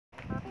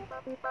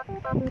Subscribe to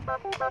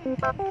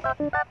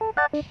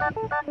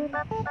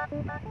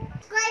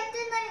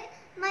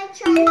my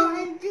channel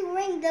and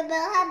ring the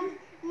bell. Have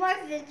more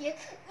videos.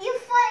 You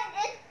find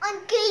it on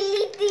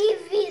Kaley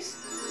TVs.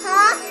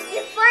 Huh?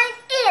 You find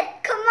it.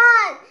 Come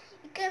on.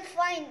 You can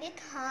find it,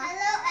 huh?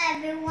 Hello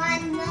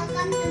everyone.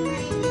 Welcome to my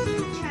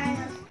YouTube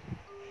channel.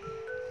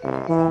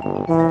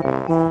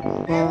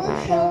 I will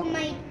show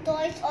my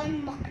toys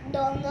on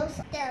McDonald's.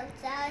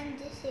 Delta and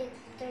this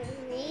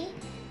Hickory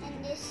and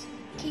this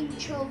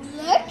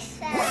Trollex.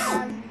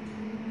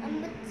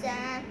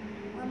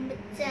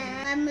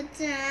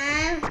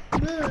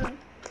 Boom.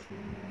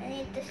 I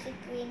need to see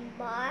green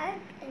Barb.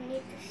 I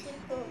need to see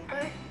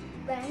Cooper,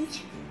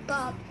 Bench,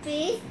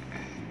 Poppy,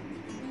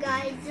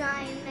 Guy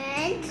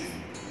Diamond,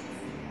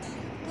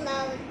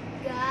 Cloud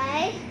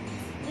Guy,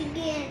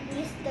 Biggie and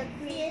Mr.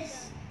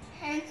 Chris.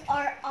 Hands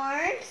are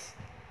arms.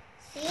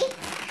 See?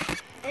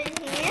 And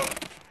here.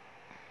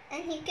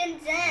 And he can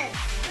dance.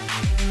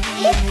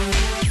 See?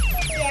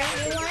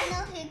 Everyone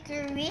of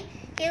Hickory,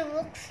 he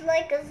looks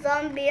like a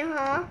zombie,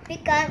 huh?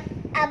 Become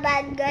a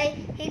bad guy.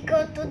 He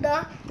go to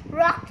the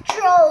rock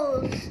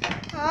trolls,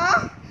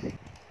 huh?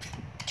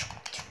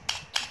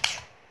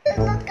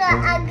 Look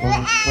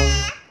ugly.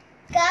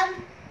 Come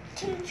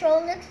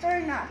control it or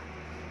not?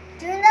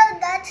 You know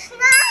that's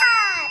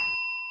not.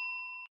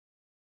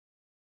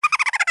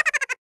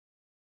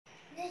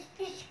 This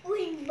is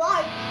Queen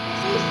Barb.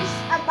 This is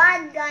a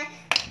bad guy,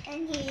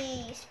 and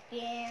he's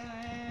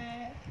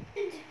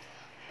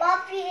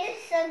Poppy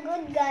is a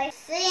good guy.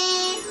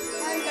 Sing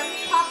on the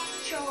pop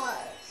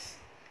trolls.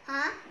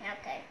 Huh?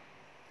 Okay.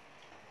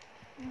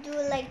 Do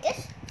like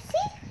this.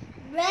 See?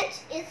 Branch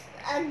is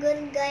a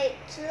good guy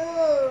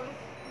too.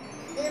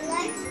 He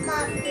likes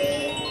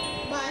Poppy,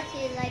 but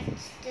he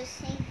likes to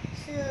sing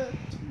too.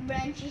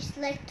 Branches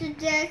like to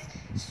dance.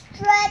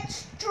 Stretch,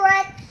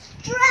 stretch,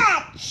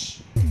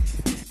 stretch.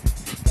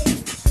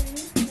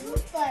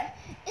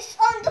 It's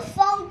on the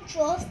phone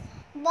trolls,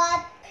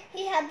 but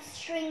he has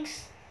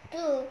strings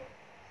too.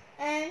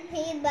 And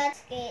he but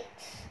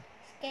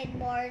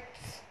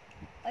skateboards,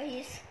 or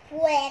he's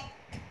wet.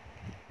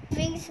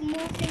 Things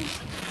moving.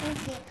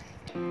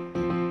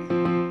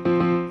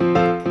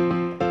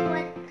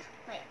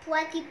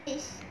 What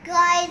is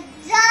Guy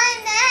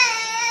Diamond?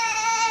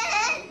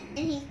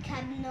 And he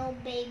had no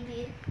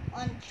baby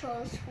on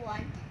Trolls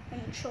 1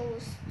 and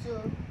Trolls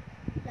 2.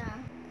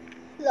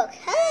 Look,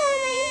 hello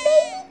my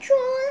baby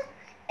troll.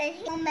 And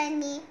so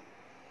many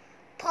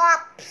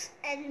pops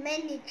and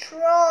many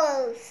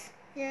trolls.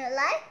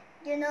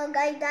 You know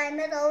Guy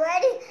Diamond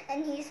already?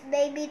 And his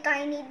baby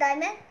Tiny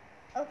Diamond?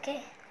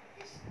 Okay.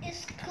 This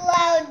is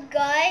Cloud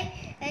Guy,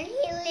 and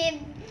he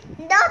lived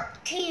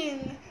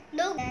nothing.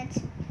 No dance.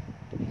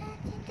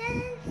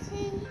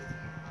 Dancing,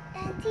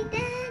 dancing,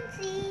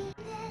 dancing,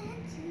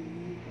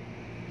 dancing,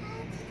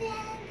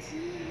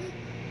 dancing.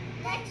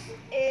 Next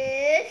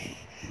is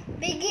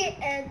Biggie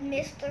and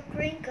Mr.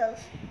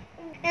 Crinkles.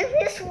 And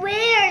he's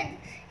weird.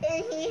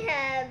 And he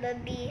have a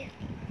bee.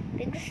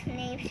 His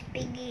name's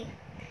Biggie.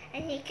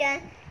 And he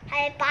can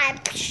high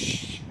five.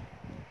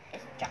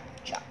 Chop,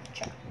 chop,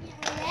 chop.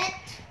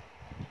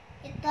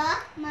 Ito,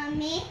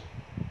 mommy.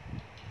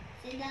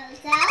 Si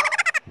Delta.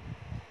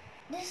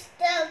 This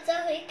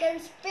Delta, he can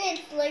spin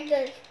like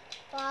this.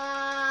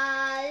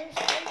 5,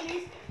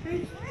 6,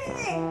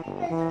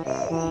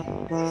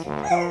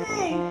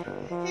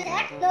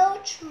 Techno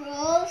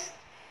Trolls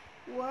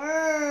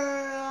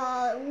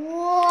World.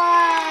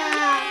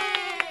 Wow!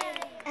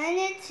 And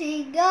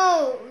it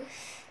goes.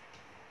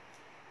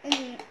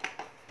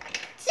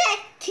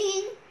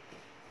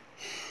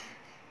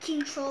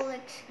 King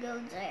Trollex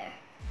go there.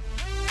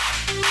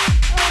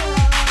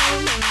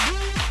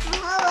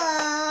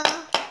 Hello.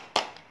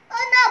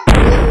 Oh no!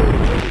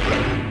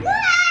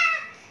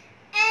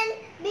 And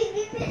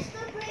Biggie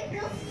Mr.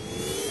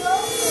 go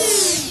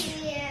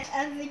here.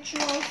 Every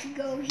trolls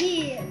go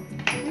here.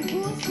 And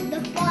who's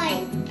the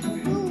fight? Who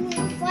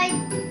will fight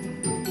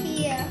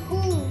here?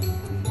 Who?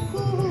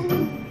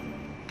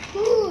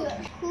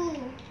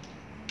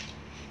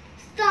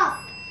 Stop!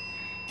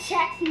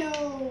 Techno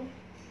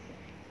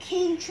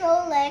King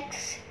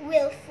Trollex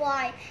will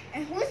fly.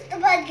 And who's the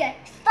bad guy?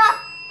 Stop!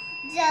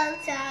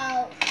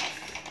 Delta.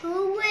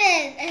 Who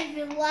wins?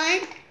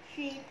 Everyone?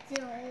 3,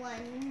 2,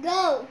 1,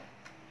 go!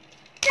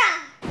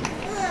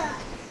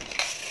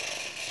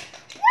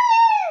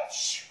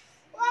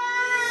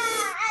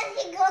 And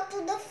he go to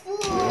the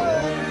floor.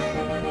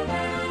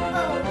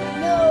 Oh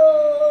no!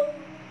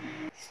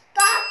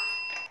 Stop!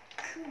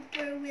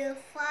 Cooper will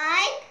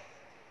fight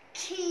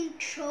King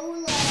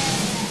Trollex.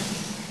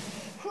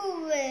 Who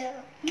will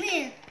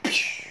win?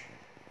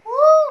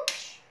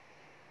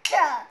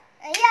 Yeah!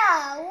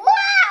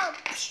 Wow!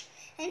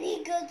 And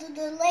he go to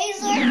the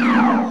laser.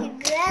 He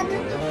grab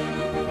it.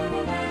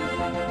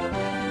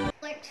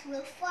 Let's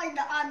will fight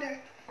the other.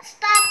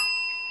 Stop!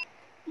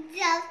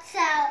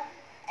 Delta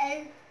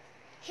and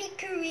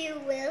Hickory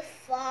will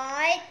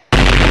fight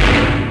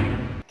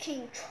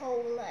King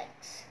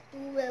Trollex. Who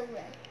will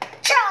win?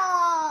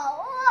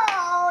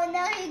 Oh,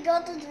 now he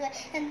go to the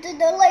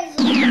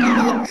laser. And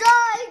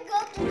died. Go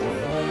to the...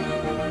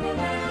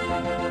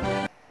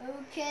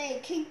 Okay,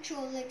 King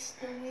Trollex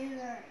the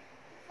winner.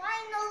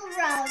 Final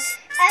round.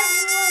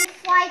 Everyone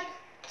fight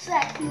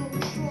Techno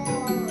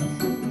Trolls.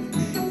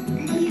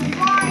 And he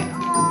died.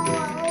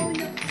 Oh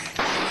no.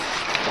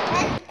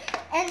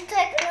 And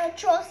Techno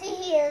Trolls,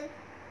 he has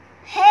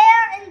hair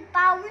and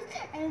powers,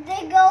 and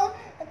they go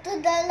to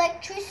the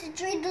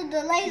electricity, to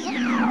the laser,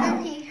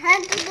 and he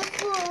had to